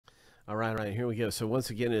All right, here we go. So once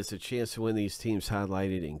again, it's a chance to win these teams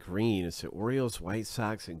highlighted in green. It's the Orioles, White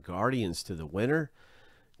Sox, and Guardians. To the winner.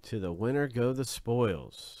 To the winner go the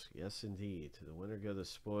spoils. Yes, indeed. To the winner go the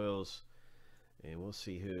spoils. And we'll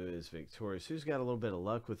see who is victorious. Who's got a little bit of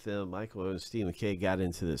luck with them? Michael O and Steve McKay got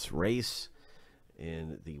into this race.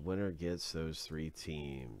 And the winner gets those three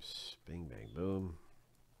teams. Bing, bang, boom.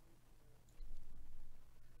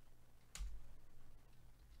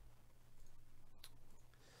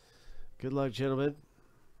 Good luck, gentlemen.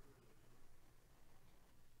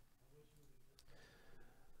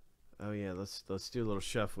 Oh yeah, let's do a little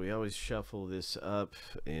shuffle. We always shuffle this up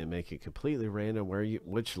and make it completely random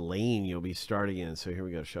which lane you'll be starting in. So here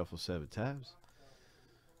we go. Shuffle 7 times.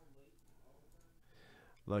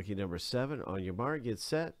 Lucky number 7. On your mark, get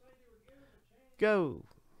set, go.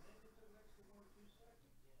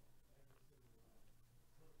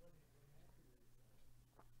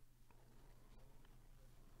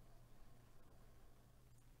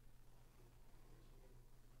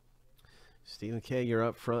 Stephen K., you're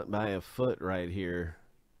up front by a foot right here.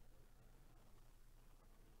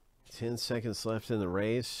 10 seconds left in the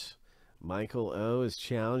race. Michael O is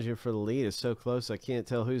challenging for the lead. It's so close I can't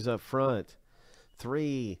tell who's up front.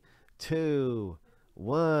 3, 2,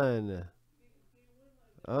 1.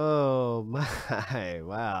 Oh my,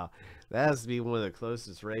 wow. That has to be one of the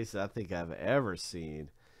closest races I think I've ever seen.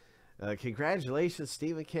 Congratulations,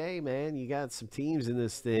 Stephen K., man. You got some teams in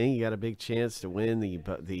this thing. You got a big chance to win the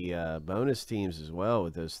bonus teams as well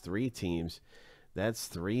with those 3 teams. That's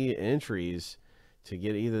 3 entries to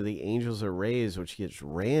get either the Angels or Rays, which gets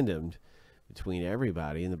randomed between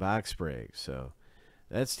everybody in the box break. So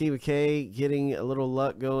that's Stephen K. getting a little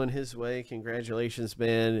luck going his way. Congratulations,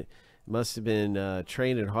 man. Must have been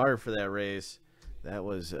training hard for that race. That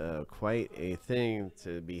was quite a thing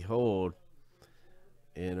to behold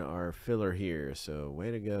in our filler here. So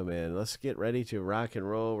way to go, man. Let's get ready to rock and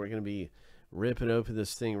roll. We're going to be ripping open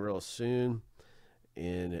this thing real soon.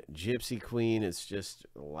 In Gypsy Queen, it's just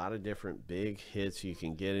a lot of different big hits you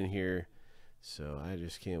can get in here. So I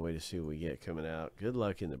just can't wait to see what we get coming out. Good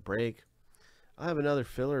luck in the break. I'll have another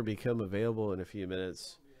filler become available in a few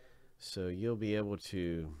minutes. So you'll be able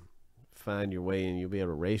to find your way in. You'll be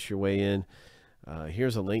able to race your way in.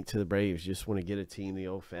 Here's a link to the Braves. Just want to get a team the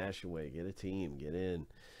old-fashioned way. Get a team. Get in.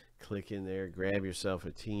 Click in there. Grab yourself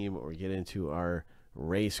a team or get into our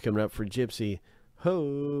race coming up for Gypsy.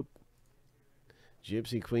 Hope.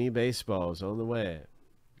 Gypsy Queen Baseball is on the way.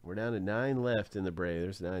 We're down to 9 left in the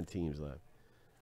Braves. There's 9 teams left.